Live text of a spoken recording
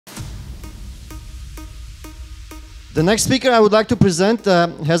The next speaker I would like to present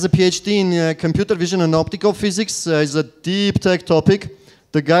has a PhD in computer vision and optical physics. It's a deep tech topic.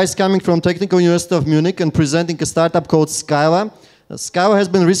 The guy is coming from Technical University of Munich and presenting a startup called Scylla. Scylla has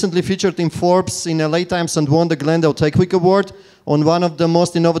been recently featured in Forbes, in LA Times, and won the Glendale Tech Week Award on one of the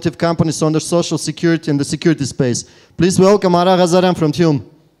most innovative companies on the social security and the security space. Please welcome Ara Ghazaryan from TUM.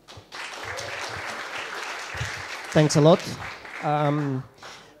 Thanks a lot.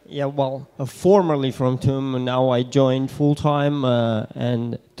 Formerly from TUM, now I joined full-time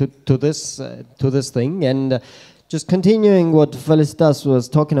and to this thing. And just continuing what Felicitas was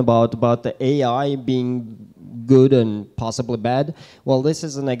talking about the AI being good and possibly bad. Well, this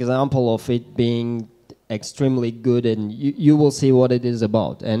is an example of it being extremely good, and you will see what it is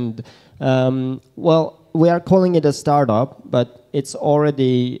about. And we are calling it a startup, but it's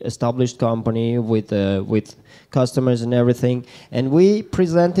already established company with customers and everything. And we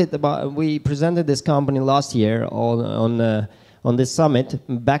presented this company last year on this summit.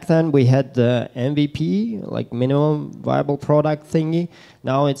 Back then we had the MVP, like minimum viable product thingy.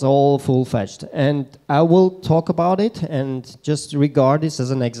 Now it's all full-fledged. And I will talk about it and just regard this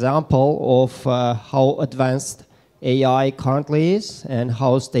as an example of how advanced AI currently is and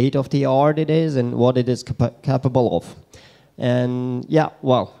how state-of-the-art it is and what it is capable of. And yeah,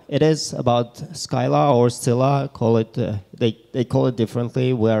 well, it is about Scylla or Scylla. They call it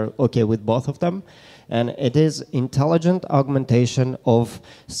differently. We're okay with both of them. And it is intelligent augmentation of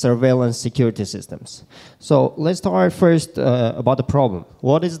surveillance security systems. So let's start first about the problem.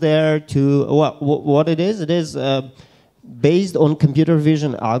 What is there to, what it is? It is based on computer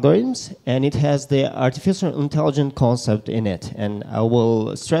vision algorithms, and it has the artificial intelligence concept in it. And I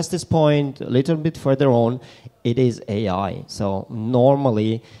will stress this point a little bit further on. It is AI. So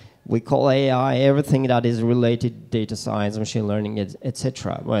normally we call AI everything that is related to data science, machine learning,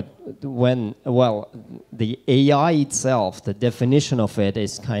 etc. But the AI itself, the definition of it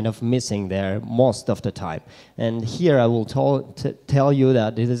is kind of missing there most of the time. And here I will tell you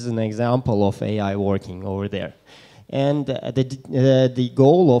that this is an example of AI working over there. And the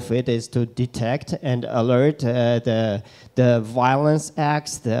goal of it is to detect and alert the violence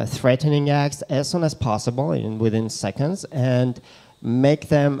acts, the threatening acts as soon as possible, within seconds, and make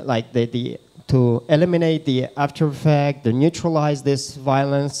them like to eliminate the after effect, to neutralize this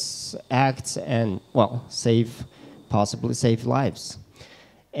violence acts, and possibly save lives.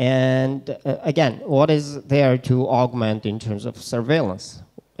 And again, what is there to augment in terms of surveillance?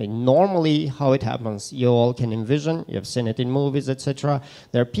 Normally, how it happens, you all can envision, you've seen it in movies, etc.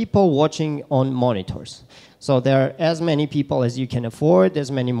 There are people watching on monitors. So there are as many people as you can afford, as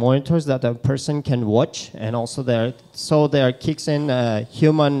many monitors that a person can watch, and also there kicks in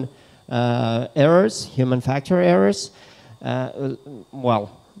human errors, human factor errors.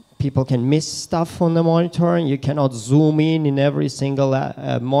 People can miss stuff on the monitor, and you cannot zoom in every single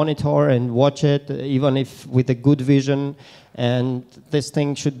monitor and watch it, even if with a good vision. And this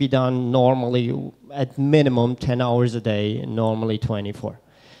thing should be done normally at minimum 10 hours a day, normally 24.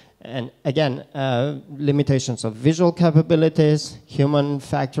 And again, limitations of visual capabilities, human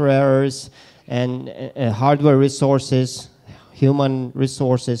factor errors, and hardware resources, human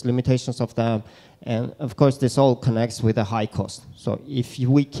resources, limitations of them. And of course, this all connects with a high cost. So if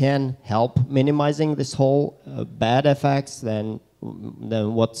we can help minimizing this whole bad effects, then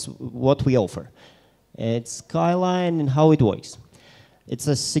what we offer. It's Skyline and how it works. It's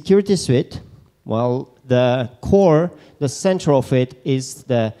a security suite. Well, the core, the center of it is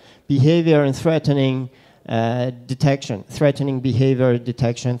the behavior and threatening detection, threatening behavior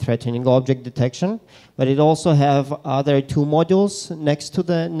detection, threatening object detection. But it also have other two modules next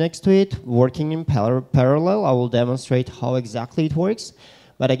to it, working in parallel. I will demonstrate how exactly it works.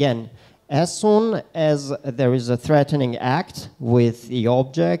 But again, as soon as there is a threatening act with the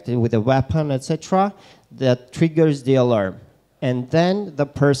object, with a weapon, etc., that triggers the alarm. And then the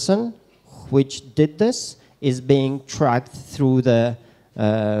person which did this is being tracked through the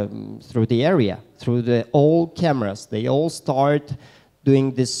area, through all cameras. They all start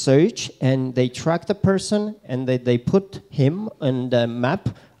doing this search, and they track the person, and they put him on the map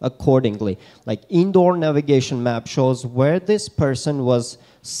accordingly. Like indoor navigation map shows where this person was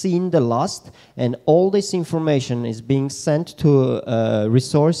seen the last, and all this information is being sent to the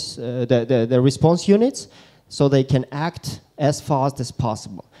response units, so they can act as fast as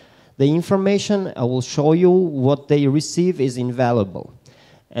possible. The information I will show you what they receive is invaluable.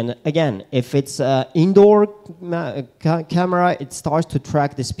 And again, if it's an indoor camera, it starts to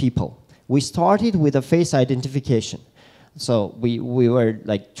track these people. We started with a face identification. So we were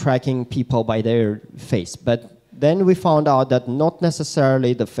like tracking people by their face. But then we found out that not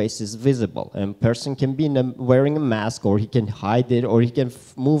necessarily the face is visible. A person can be wearing a mask, or he can hide it, or he can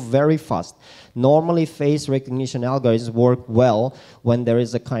move very fast. Normally, face recognition algorithms work well when there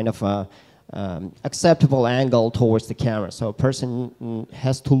is a kind of a acceptable angle towards the camera. So a person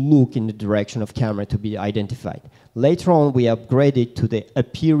has to look in the direction of camera to be identified. Later on, we upgraded to the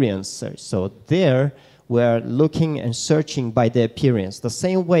appearance search. So there, we're looking and searching by the appearance. The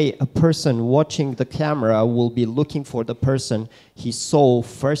same way a person watching the camera will be looking for the person he saw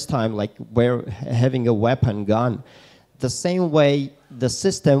first time, like having a weapon gun. The same way the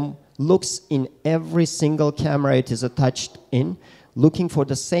system looks in every single camera it is attached in, looking for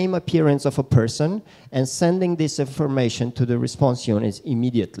the same appearance of a person and sending this information to the response units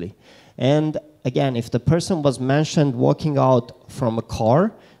immediately. And again, if the person was mentioned walking out from a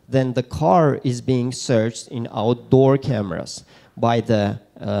car, then the car is being searched in outdoor cameras by the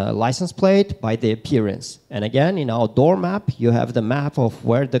license plate, by the appearance. And again, in outdoor map, you have the map of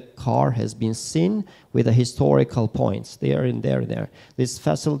where the car has been seen with the historical points, there and there and there. This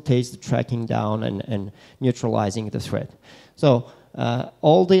facilitates the tracking down and neutralizing the threat. So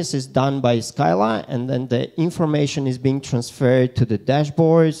all this is done by Scylla, and then the information is being transferred to the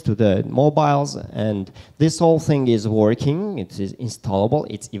dashboards, to the mobiles, and this whole thing is working. It is installable.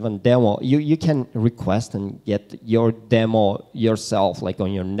 It's even demo. You can request and get your demo yourself, like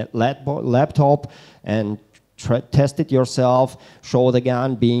on your laptop, and test it yourself, show the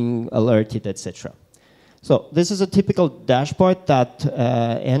gun being alerted, etc. So this is a typical dashboard that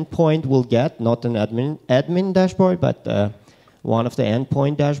endpoint will get, not an admin dashboard, but one of the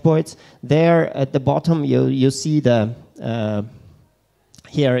endpoint dashboards. There at the bottom you see the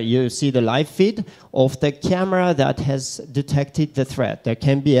here you see the live feed of the camera that has detected the threat. There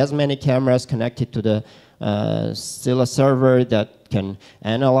can be as many cameras connected to the Scylla server that can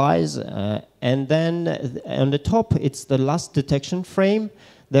analyze, and then on the top it's the last detection frame.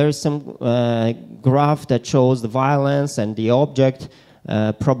 There is some graph that shows the violence and the object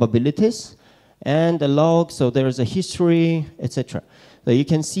probabilities, and a log, so there is a history, etc. So you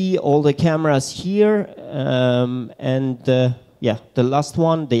can see all the cameras here, yeah, the last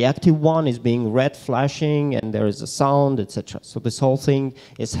one, the active one, is being red flashing, and there is a sound, etc. So this whole thing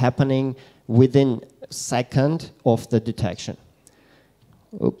is happening within a second of the detection.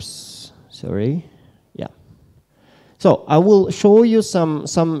 Oops, sorry. Yeah. So I will show you some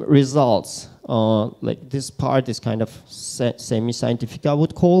results. Like this part is kind of semi-scientific, I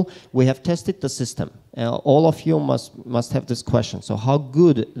would call. We have tested the system. All of you must have this question. So how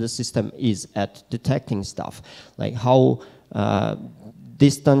good the system is at detecting stuff, like how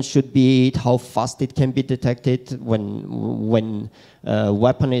distant should be, how fast it can be detected when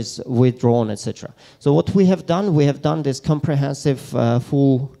weapon is withdrawn, etc. So what we have done this comprehensive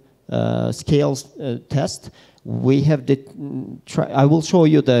full scale test. We have I will show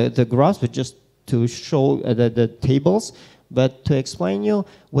you the graphs, but just to show the tables. But to explain you,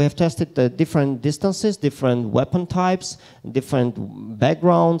 we have tested the different distances, different weapon types, different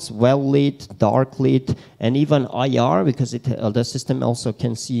backgrounds, well lit, dark lit, and even IR, because the system also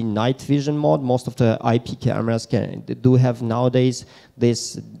can see night vision mode. Most of the IP cameras do have nowadays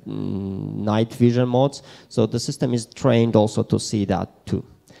this night vision modes. So the system is trained also to see that too.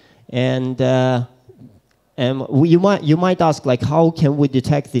 And you might ask, like, how can we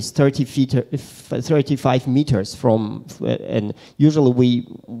detect these 35 meters from? And usually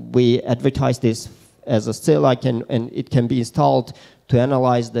we advertise this as a Scylla, and it can be installed to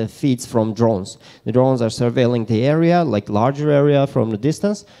analyze the feeds from drones. The drones are surveilling the area, like larger area from the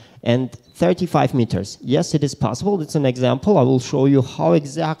distance, and 35 meters. Yes, it is possible. It's an example. I will show you how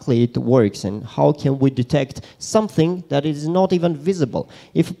exactly it works and how can we detect something that is not even visible.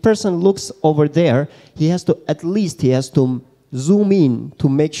 If a person looks over there, he has to zoom in to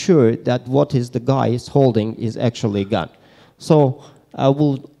make sure that what is the guy is holding is actually a gun. So I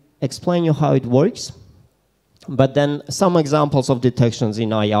will explain you how it works. But then some examples of detections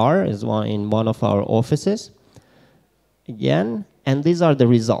in IR is in one of our offices. Again, and these are the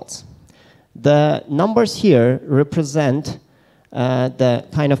results. The numbers here represent the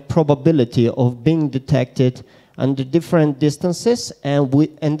kind of probability of being detected under different distances,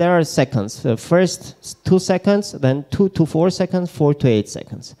 and there are seconds. The first 2 seconds, then 2 to 4 seconds, 4 to 8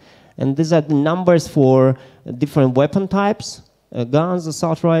 seconds. And these are the numbers for different weapon types, guns,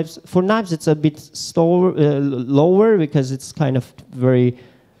 assault rifles. For knives, it's a bit lower because it's kind of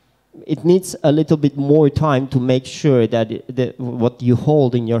it needs a little bit more time to make sure that what you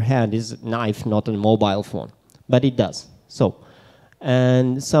hold in your hand is a knife, not a mobile phone. But it does. So,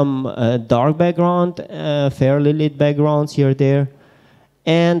 and some dark background, fairly lit backgrounds here, there.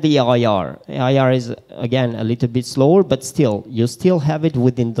 and the IR. IR is, again, a little bit slower, but still, you still have it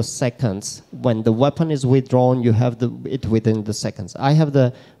within the seconds. When the weapon is withdrawn, you have it within the seconds. I have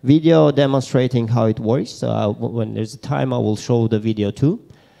the video demonstrating how it works. So when there's a time, I will show the video too.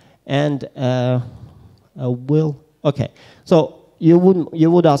 And okay. So you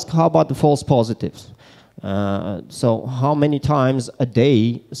would ask, how about the false positives? So how many times a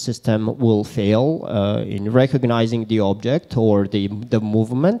day system will fail in recognizing the object or the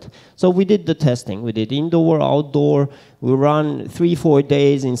movement? So we did the testing. We did indoor, outdoor. We run 3-4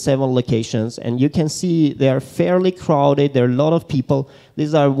 days in 7 locations, and you can see they are fairly crowded. There are a lot of people.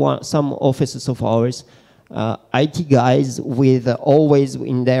 These are some offices of ours. IT guys with always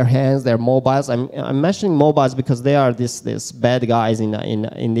in their hands their mobiles. I'm mentioning mobiles because they are this bad guys in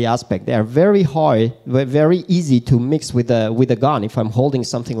the aspect. They are very hard, very easy to mix with a gun. If I'm holding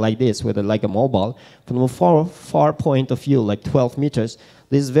something like this with like a mobile, from a far point of view, like 12 meters,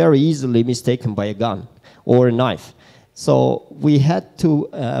 this is very easily mistaken by a gun or a knife. So we had to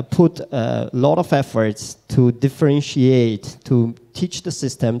put a lot of efforts to differentiate, to teach the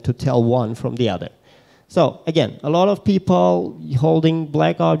system to tell one from the other. So again, a lot of people holding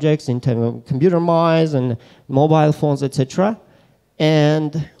black objects in computer mice and mobile phones, etc.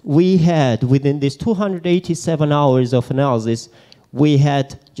 And we had, within these 287 hours of analysis, we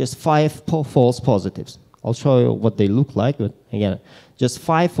had just 5 false positives. I'll show you what they look like, but again, just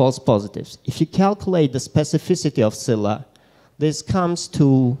 5 false positives. If you calculate the specificity of Scylla, this comes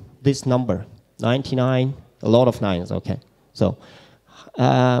to this number, 99, a lot of 9s, okay. So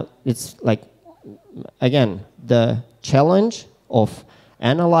it's like, again, the challenge of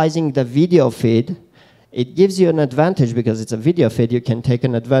analyzing the video feed, it gives you an advantage because it's a video feed. You can take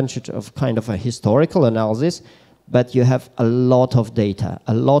an advantage of kind of a historical analysis, but you have a lot of data,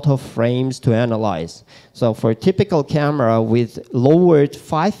 a lot of frames to analyze. So for a typical camera with lowered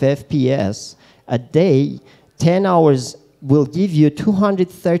 5 FPS a day, 10 hours will give you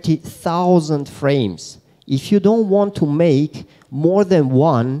 230,000 frames. If you don't want to make more than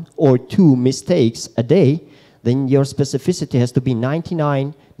 1 or 2 mistakes a day, then your specificity has to be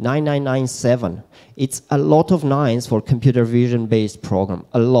 99.9997. It's a lot of 9s for computer vision-based program,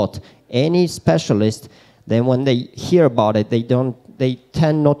 a lot. Any specialist, then when they hear about it, they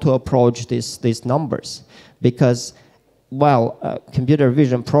tend not to approach these numbers because, well, computer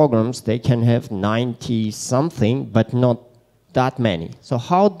vision programs, they can have 90-something, but not that many. So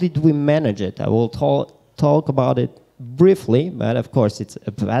how did we manage it? I will talk about it briefly, but of course it's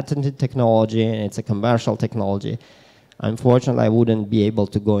a patented technology and it's a commercial technology. Unfortunately, I wouldn't be able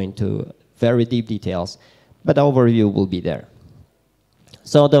to go into very deep details, but the overview will be there.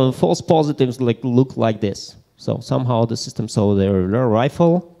 So the false positives look like this. So somehow the system saw their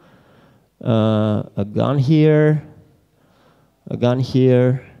rifle, a gun here,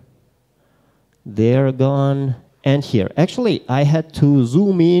 their gun, and here. Actually, I had to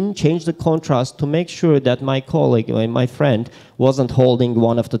zoom in, change the contrast to make sure that my colleague, my friend, wasn't holding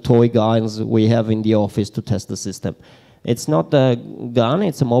one of the toy guns we have in the office to test the system. It's not a gun,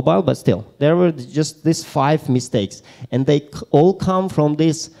 it's a mobile, but still. There were just these 5 mistakes, and they all come from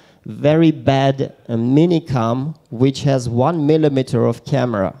this very bad minicam, which has 1 millimeter of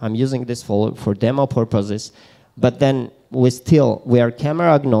camera. I'm using this for demo purposes, but then we are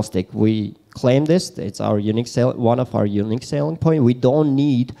camera agnostic. We claim this. It's our one of our unique selling points. We don't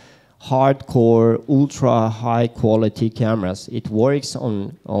need hardcore, ultra high quality cameras. It works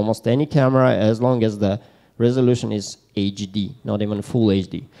on almost any camera as long as the resolution is HD, not even full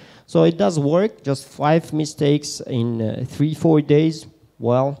HD. So it does work. Just 5 mistakes in 3-4 days.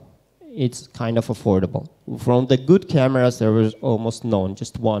 Well, it's kind of affordable. From the good cameras, there was almost none,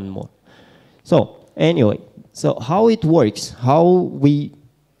 just 1 more. So anyway, so how it works, how we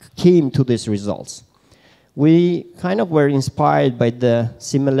came to these results. We kind of were inspired by the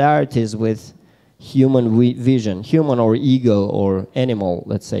similarities with human vision, human or eagle or animal,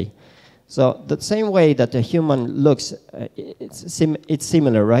 let's say. So the same way that a human looks, it's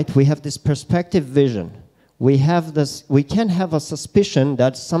similar, right? We have this perspective vision. We can have a suspicion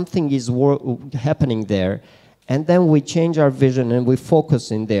that something is happening there, and then we change our vision and we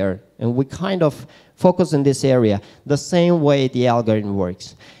focus in there, and we kind of focus in this area, the same way the algorithm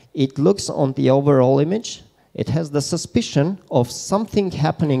works. It looks on the overall image. It has the suspicion of something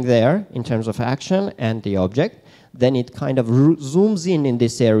happening there in terms of action and the object. Then it kind of zooms in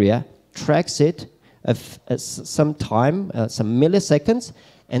this area, tracks it some time, some milliseconds,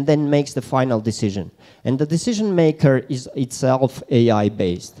 and then makes the final decision. And the decision maker is itself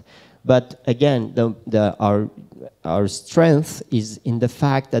AI-based. But again, our strength is in the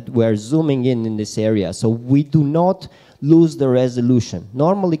fact that we're zooming in this area, so we do not lose the resolution.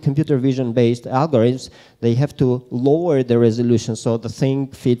 Normally, computer vision-based algorithms, they have to lower the resolution so the thing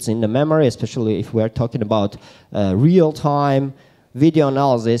fits in the memory, especially if we're talking about real-time video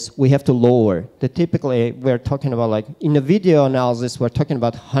analysis, we have to lower. Typically, we're talking about, like, in a video analysis, we're talking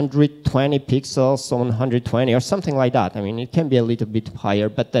about 120 pixels on 120 or something like that. I mean, it can be a little bit higher,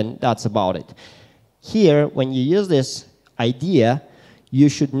 but then that's about it. Here, when you use this idea, you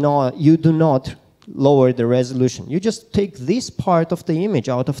do not lower the resolution. You just take this part of the image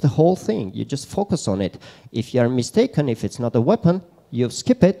out of the whole thing. You just focus on it. If you are mistaken, if it's not a weapon, you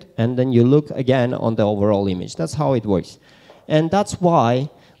skip it, and then you look again on the overall image. That's how it works. And that's why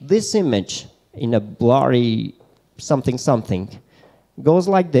this image in a blurry something goes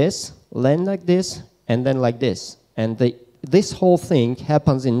like this, land like this, and then like this. And this whole thing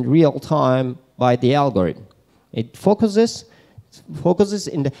happens in real time by the algorithm. It focuses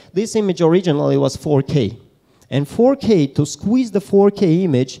in this image originally was 4K. And 4K, to squeeze the 4K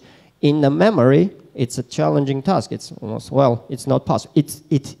image in the memory, it's a challenging task. It's almost, well, it's not possible.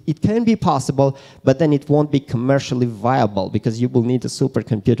 It can be possible, but then it won't be commercially viable because you will need a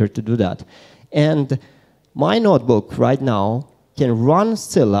supercomputer to do that. And my notebook right now can run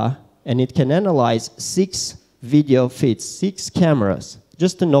Scylla, and it can analyze 6 video feeds, 6 cameras,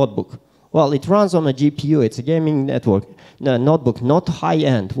 just a notebook. Well, it runs on a GPU. It's a gaming notebook, not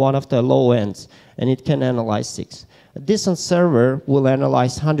high-end, one of the low ends, and it can analyze 6. A decent server will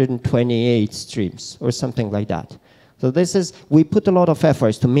analyze 128 streams or something like that. So this is, we put a lot of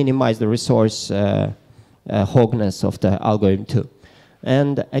efforts to minimize the resource hogness of the algorithm too.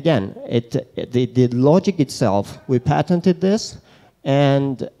 And again, the logic itself, we patented this,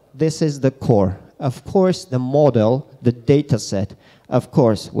 and this is the core. Of course, the model, the data set, of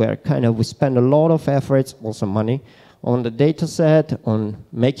course, we spend a lot of efforts, also money, on the data set, on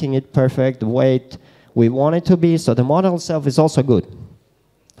making it perfect, the way we want it to be. So the model itself is also good,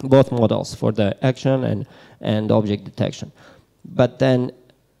 both models for the action and object detection. But then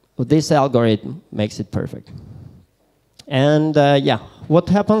this algorithm makes it perfect. And yeah, what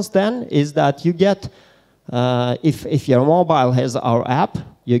happens then is that you get, if your mobile has our app,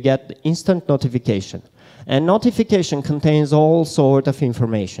 you get instant notification. And notification contains all sorts of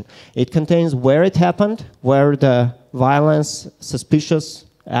information. It contains where it happened, where the violence, suspicious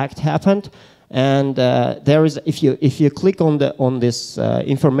act happened, and there is, if you click on this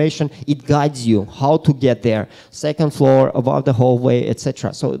information, it guides you how to get there, 2nd floor, above the hallway,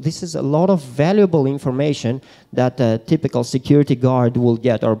 etc. So this is a lot of valuable information that a typical security guard will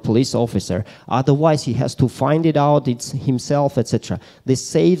get, or police officer. Otherwise, he has to find it out himself, etc. This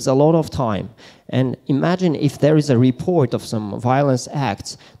saves a lot of time. And imagine if there is a report of some violence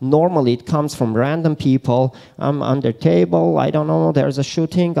acts. Normally, it comes from random people. I'm under table. I don't know. There's a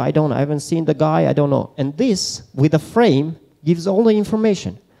shooting. I haven't seen the guy. I don't know. And this, with a frame, gives all the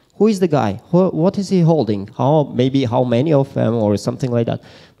information. Who is the guy? What is he holding? Maybe how many of them, or something like that.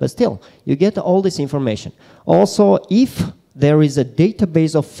 But still, you get all this information. Also, if there is a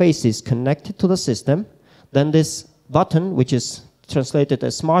database of faces connected to the system, then this button, which is translated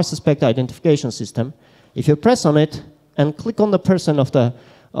as Smart Suspect Identification System, if you press on it and click on the person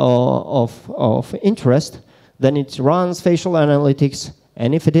of interest, then it runs facial analytics,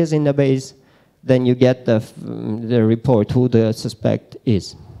 and if it is in the base, then you get the report who the suspect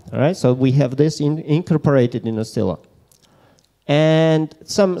is. All right, so we have this incorporated in the Scylla. And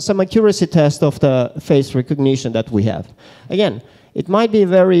some accuracy test of the face recognition that we have. Again, it might be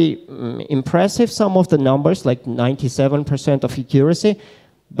very impressive, some of the numbers, like 97% of accuracy,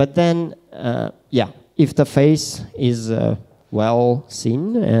 but then, yeah, if the face is well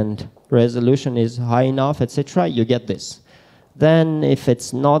seen and resolution is high enough, etc., you get this. Then if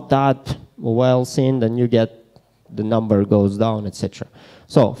it's not that well seen, then you get the number goes down, etc.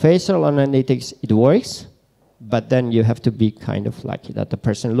 So facial analytics, it works, but then you have to be kind of lucky that the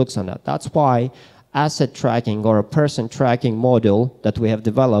person looks on that. That's why asset tracking or a person tracking module that we have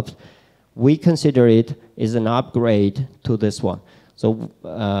developed, we consider it is an upgrade to this one. So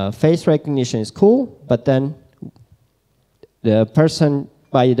face recognition is cool, but then the person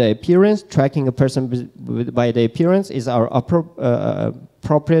by the appearance, tracking a person by the appearance is our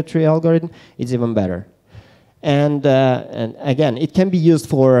proprietary algorithm. It's even better. And again, it can be used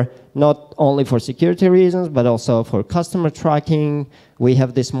for not only for security reasons, but also for customer tracking. We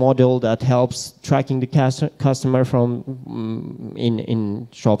have this module that helps tracking the customer from in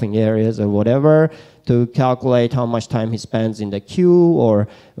shopping areas or whatever, to calculate how much time he spends in the queue or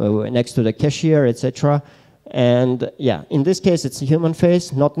next to the cashier, etc. And yeah, in this case, it's a human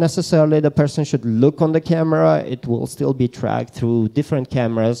face. Not necessarily the person should look on the camera. It will still be tracked through different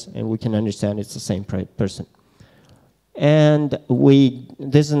cameras, and we can understand it's the same person. And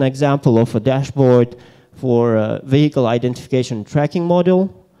this is an example of a dashboard for a vehicle identification tracking module.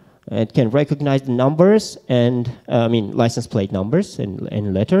 It can recognize the numbers and, license plate numbers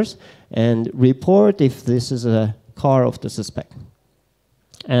and letters, and report if this is a car of the suspect.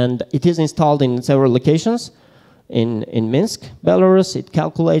 And it is installed in several locations. In Minsk, Belarus, it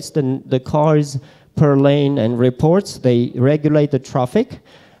calculates the cars per lane and reports. They regulate the traffic,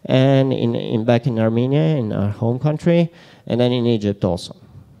 and back in Armenia, in our home country, and then in Egypt also.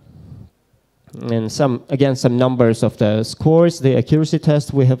 And some numbers of the scores, the accuracy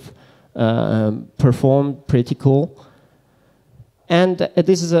test we have performed, pretty cool. And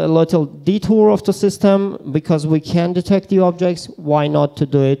this is a little detour of the system, because we can detect the objects. Why not to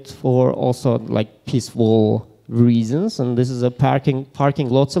do it for also like peaceful reasons? And this is a parking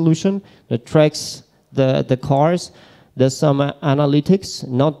lot solution that tracks the cars. There's some analytics,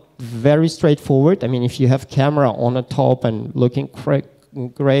 not very straightforward. I mean, if you have camera on the top and looking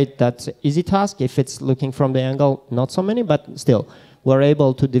great, that's an easy task. If it's looking from the angle, not so many, but still, we're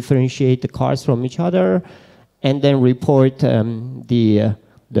able to differentiate the cars from each other, and then report the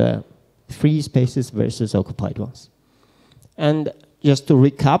free spaces versus occupied ones. And just to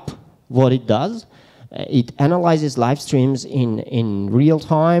recap what it does, it analyzes live streams in real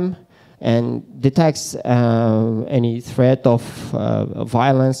time and detects any threat of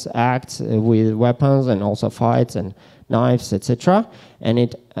violence acts with weapons, and also fights and knives, etc. And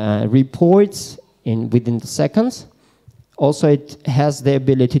it reports within the seconds. Also, it has the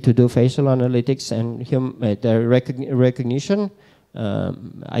ability to do facial analytics and recognition,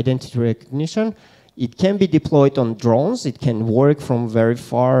 identity recognition. It can be deployed on drones. It can work from very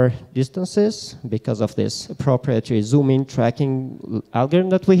far distances because of this proprietary zoom-in tracking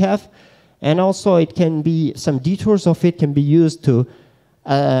algorithm that we have. And also, it can be, some detours of it can be used to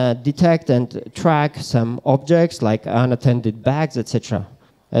detect and track some objects like unattended bags, etc.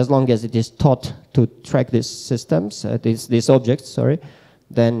 As long as it is taught to track these systems, these objects, sorry,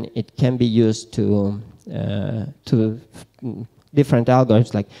 then it can be used to different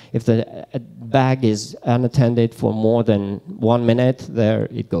algorithms. Like if the bag is unattended for more than 1 minute, there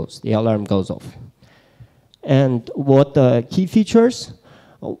it goes. The alarm goes off. And what the key features?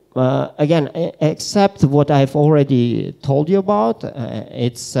 Again, except what I've already told you about,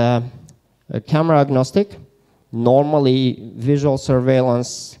 it's camera agnostic. Normally, visual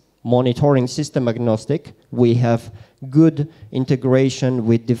surveillance monitoring system agnostic. We have good integration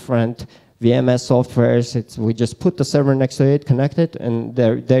with different VMS softwares. We just put the server next to it, connect it, and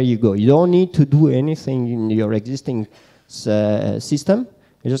there you go. You don't need to do anything in your existing system.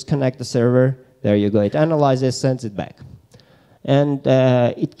 You just connect the server, there you go. It analyzes, sends it back. And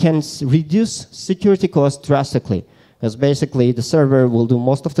it can reduce security costs drastically, because basically the server will do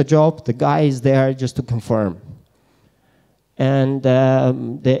most of the job. The guy is there just to confirm. And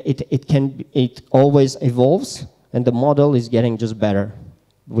it always evolves, and the model is getting just better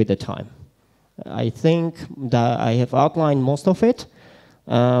with the time. I think that I have outlined most of it.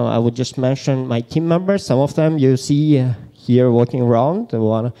 I would just mention my team members. Some of them you see here walking around, the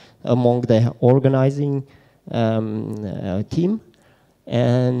one among the organizing team.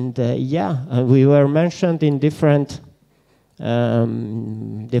 And we were mentioned in different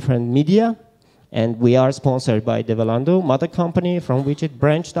media. And we are sponsored by Develando, mother company from which it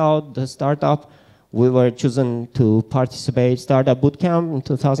branched out, the startup. We were chosen to participate Startup Bootcamp in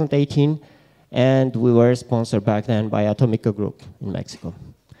 2018, and we were sponsored back then by Atomica Group in Mexico.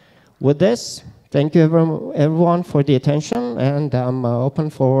 With this, thank you everyone for the attention, and I'm open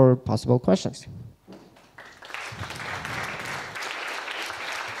for possible questions.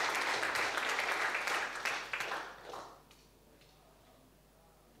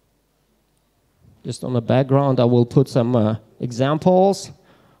 Just on the background, I will put some examples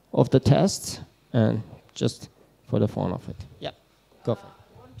of the tests, and just for the fun of it. Yeah, go for it.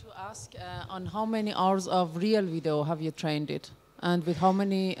 I want to ask on how many hours of real video have you trained it, and with how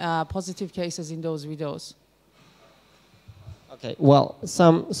many positive cases in those videos? Okay, well,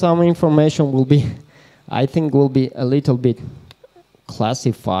 some information will be, I think, will be a little bit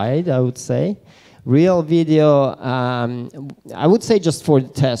classified, I would say. Real video, I would say just for the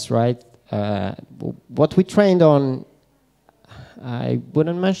test, right? What we trained on, I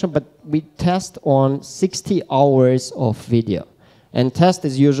wouldn't mention, but we test on 60 hours of video. And test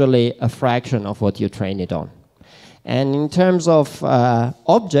is usually a fraction of what you train it on. And in terms of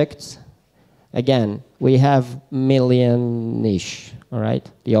objects, again, we have million-ish, all right,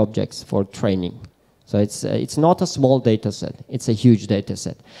 the objects for training. So it's not a small data set, it's a huge data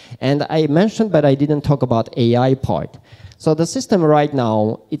set. And I mentioned, but I didn't talk about AI part. So the system right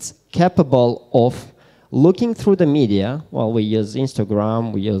now, it's capable of looking through the media, well, we use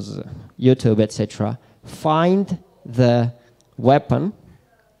Instagram, we use YouTube, etc., find the weapon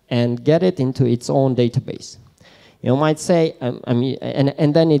and get it into its own database. You might say,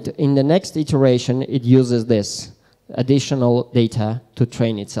 and then in the next iteration, it uses this additional data to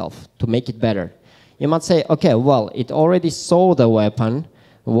train itself, to make it better. You might say, okay, well, it already saw the weapon,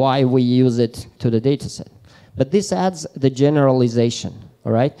 why we use it to the dataset? But this adds the generalization,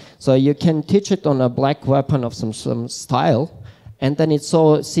 all right? So you can teach it on a black weapon of some style, and then it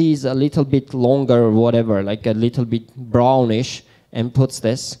sees a little bit longer or whatever, like a little bit brownish, and puts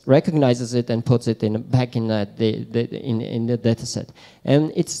this, recognizes it, and puts it back in the dataset.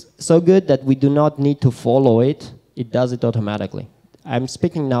 And it's so good that we do not need to follow it. It does it automatically. I'm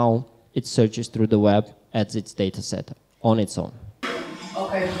speaking now. It searches through the web, adds its data set on its own.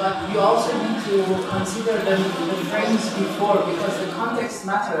 Okay, but you also need to consider the frames before, because the context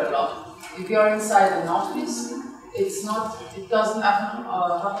matter a lot. If you are inside an office, it doesn't happen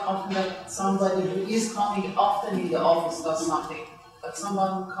often that somebody who is coming often in the office does something, but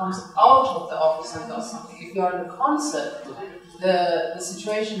someone comes out of the office and does something. If you are in a concert, the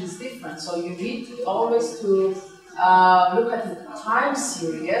situation is different, so you need always to look at the time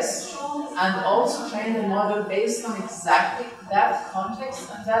series and also train the model based on exactly that context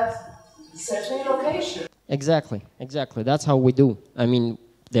and that certain location. Exactly. That's how we do. I mean,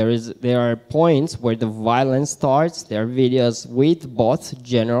 there are points where the violence starts. There are videos with both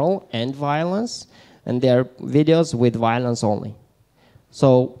general and violence, and there are videos with violence only.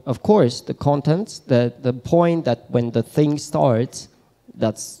 So, of course, the contents, the point that when the thing starts,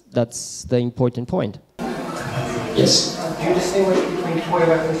 that's the important point. Yes? Do you distinguish between toy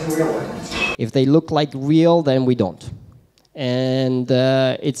weapons and real weapons? If they look like real, then we don't. And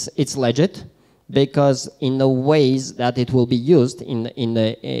it's legit, because in the ways that it will be used, in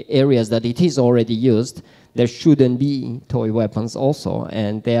the areas that it is already used, there shouldn't be toy weapons also.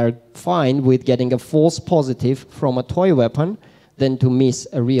 And they are fine with getting a false positive from a toy weapon than to miss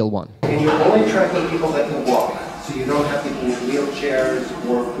a real one. And you're only tracking people that can walk, so you don't have people in wheelchairs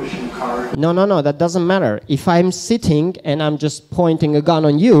or pushing cars? No, that doesn't matter. If I'm sitting and I'm just pointing a gun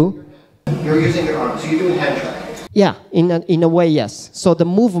on you... You're using your arm, so you're doing hand tracking? Yeah, in a way, yes. So the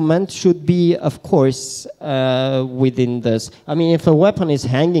movement should be, of course, within this. I mean, if a weapon is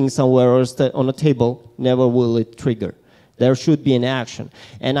hanging somewhere or on a table, never will it trigger. There should be an action,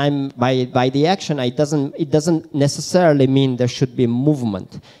 and by the action, it doesn't necessarily mean there should be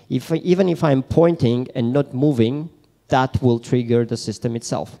movement. Even if I'm pointing and not moving, that will trigger the system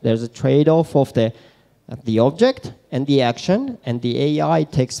itself. There's a trade-off of the object and the action, and the AI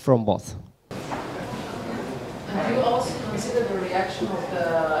takes from both. And do you also consider the reaction of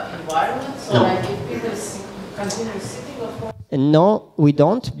the environment? So, like if people continue sitting or falling? No, we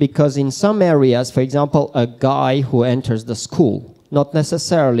don't, because in some areas, for example, a guy who enters the school, not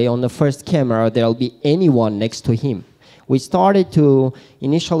necessarily on the first camera there'll be anyone next to him. We started to,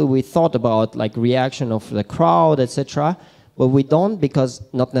 initially we thought about like reaction of the crowd, etc., but we don't, because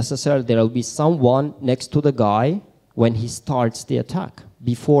not necessarily there'll be someone next to the guy when he starts the attack,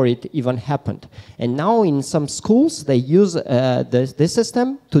 before it even happened. And now in some schools, they use this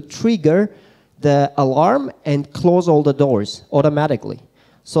system to trigger the alarm and close all the doors automatically.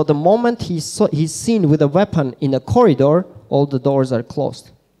 So the moment he's seen with a weapon in a corridor, all the doors are closed.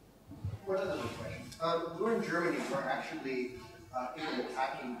 One other question. We're in Germany, we're actually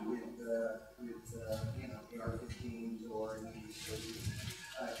attacking with AR-15s or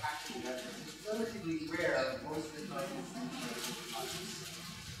tactical weapons. It's relatively rare. Most of the time it's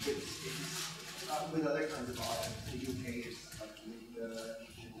with other kinds of objects. The UK is like with the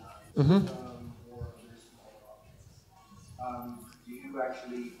Mm-hmm. Do you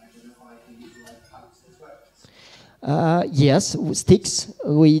actually identify any types as well? Yes, sticks.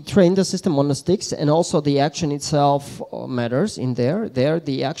 We train the system on the sticks, and also the action itself matters in there.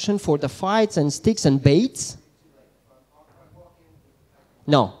 The action for the fights and sticks and baits.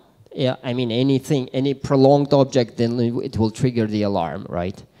 No. Yeah, I mean anything, any prolonged object, then it will trigger the alarm,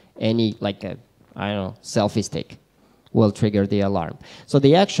 right? Any, like a, I don't know, selfie stick will trigger the alarm. So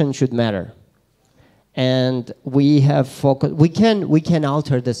the action should matter. And we have focused, we can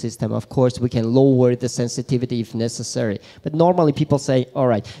alter the system, of course, we can lower the sensitivity if necessary. But normally people say, all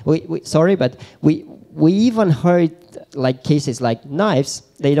right, sorry, but we even heard like cases like knives,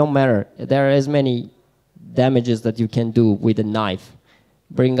 they don't matter. There are as many damages that you can do with a knife.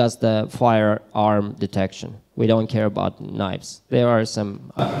 Bring us the firearm detection. We don't care about knives. There are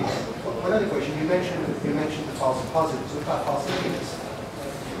some... One other question, you mentioned positives? What about false negatives?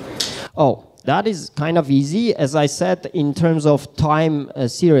 Oh, that is kind of easy. As I said, in terms of time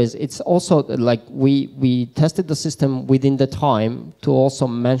series, it's also like we tested the system within the time to also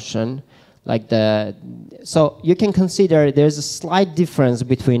mention like so you can consider there's a slight difference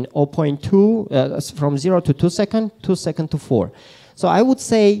between 0.2 from 0 to 2 seconds, 2 seconds to 4. So I would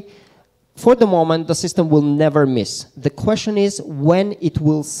say for the moment the system will never miss. The question is when it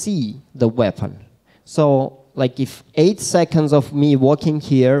will see the weapon. So like if 8 seconds of me walking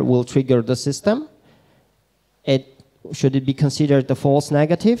here will trigger the system, should it be considered a false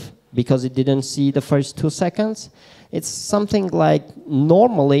negative because it didn't see the first 2 seconds? It's something like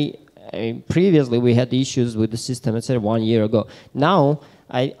normally, previously we had issues with the system, let's say 1 year ago. Now,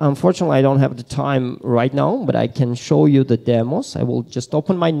 unfortunately I don't have the time right now, but I can show you the demos. I will just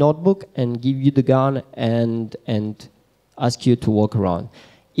open my notebook and give you the gun and ask you to walk around.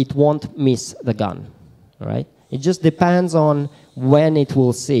 It won't miss the gun. Right? It just depends on when it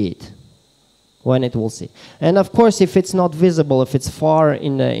will see it. When it will see. And of course, if it's not visible, if it's far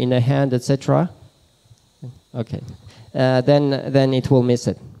in a hand, etc., okay, then it will miss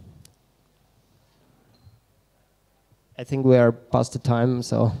it. I think we are past the time,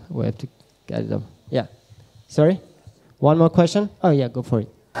 so we have to get it up. Yeah. Sorry? One more question? Oh yeah, go for it.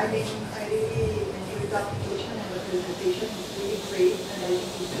 I really enjoyed the application and the presentation. It's really great, and I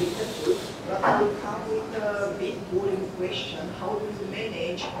think it's really helpful. But I will come with a big boring question. How do you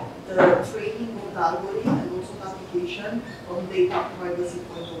manage the training of the algorithm and also the application from data privacy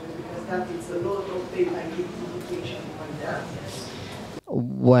point of view? Because that is a lot of data identification right there.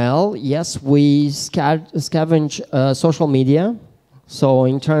 Well, yes, we scavenge social media. So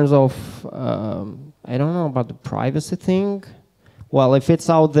in terms of, I don't know about the privacy thing. Well, if it's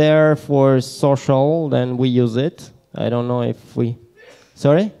out there for social, then we use it. I don't know if we...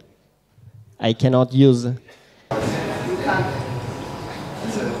 Sorry? I cannot use... You can't.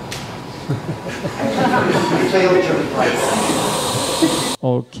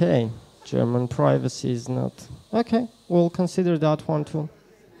 Okay, German privacy is not... Okay, we'll consider that one too.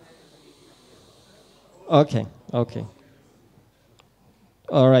 Okay, okay.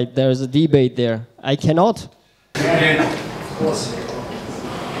 All right, there's a debate there. I cannot? Of course.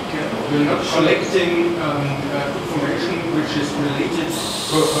 We're not collecting information which is related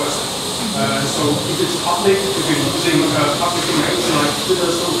to a person. So if it's public, if you're using public information like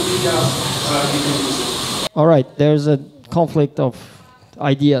Twitter, social media, you can use it. All right, there's a conflict of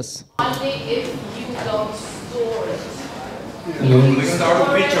ideas. Only if you don't store it. We store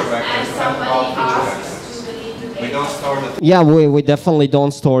feature vectors. And somebody asks to delete the data. We don't store the... Yeah, we definitely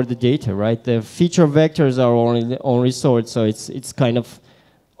don't store the data, right? The feature vectors are only stored, so it's kind of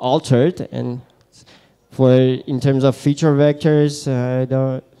altered. And in terms of feature vectors,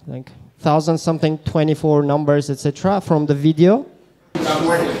 like 1,000-something, 24 numbers, etc. from the video.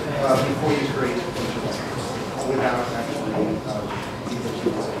 Before you create without actually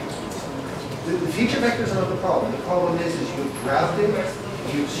the feature vectors are not the problem. The problem is you've grabbed it,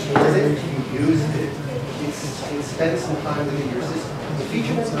 you've stored it, you've used it. It spends some time within your system. The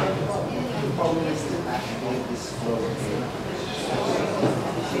feature vectors are not the problem. The problem is to actually this flow of data.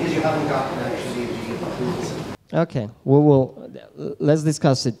 Because you haven't gotten actually the approvals. Okay, let's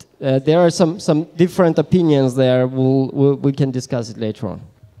discuss it. There are some different opinions there. We can discuss it later on.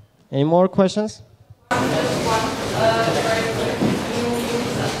 Any more questions?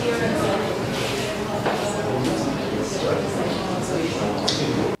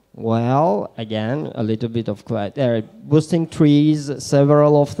 Well, again, a little bit of boosting trees,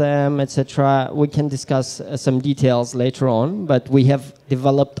 several of them, etc. We can discuss some details later on, but we have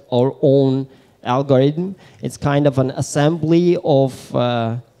developed our own algorithm. It's kind of an assembly of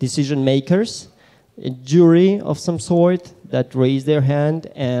decision makers, a jury of some sort that raise their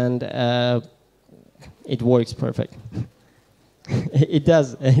hand, and it works perfect. It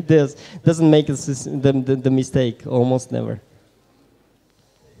does. It does. Doesn't make the mistake, almost never.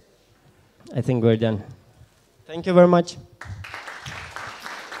 I think we're done. Thank you very much.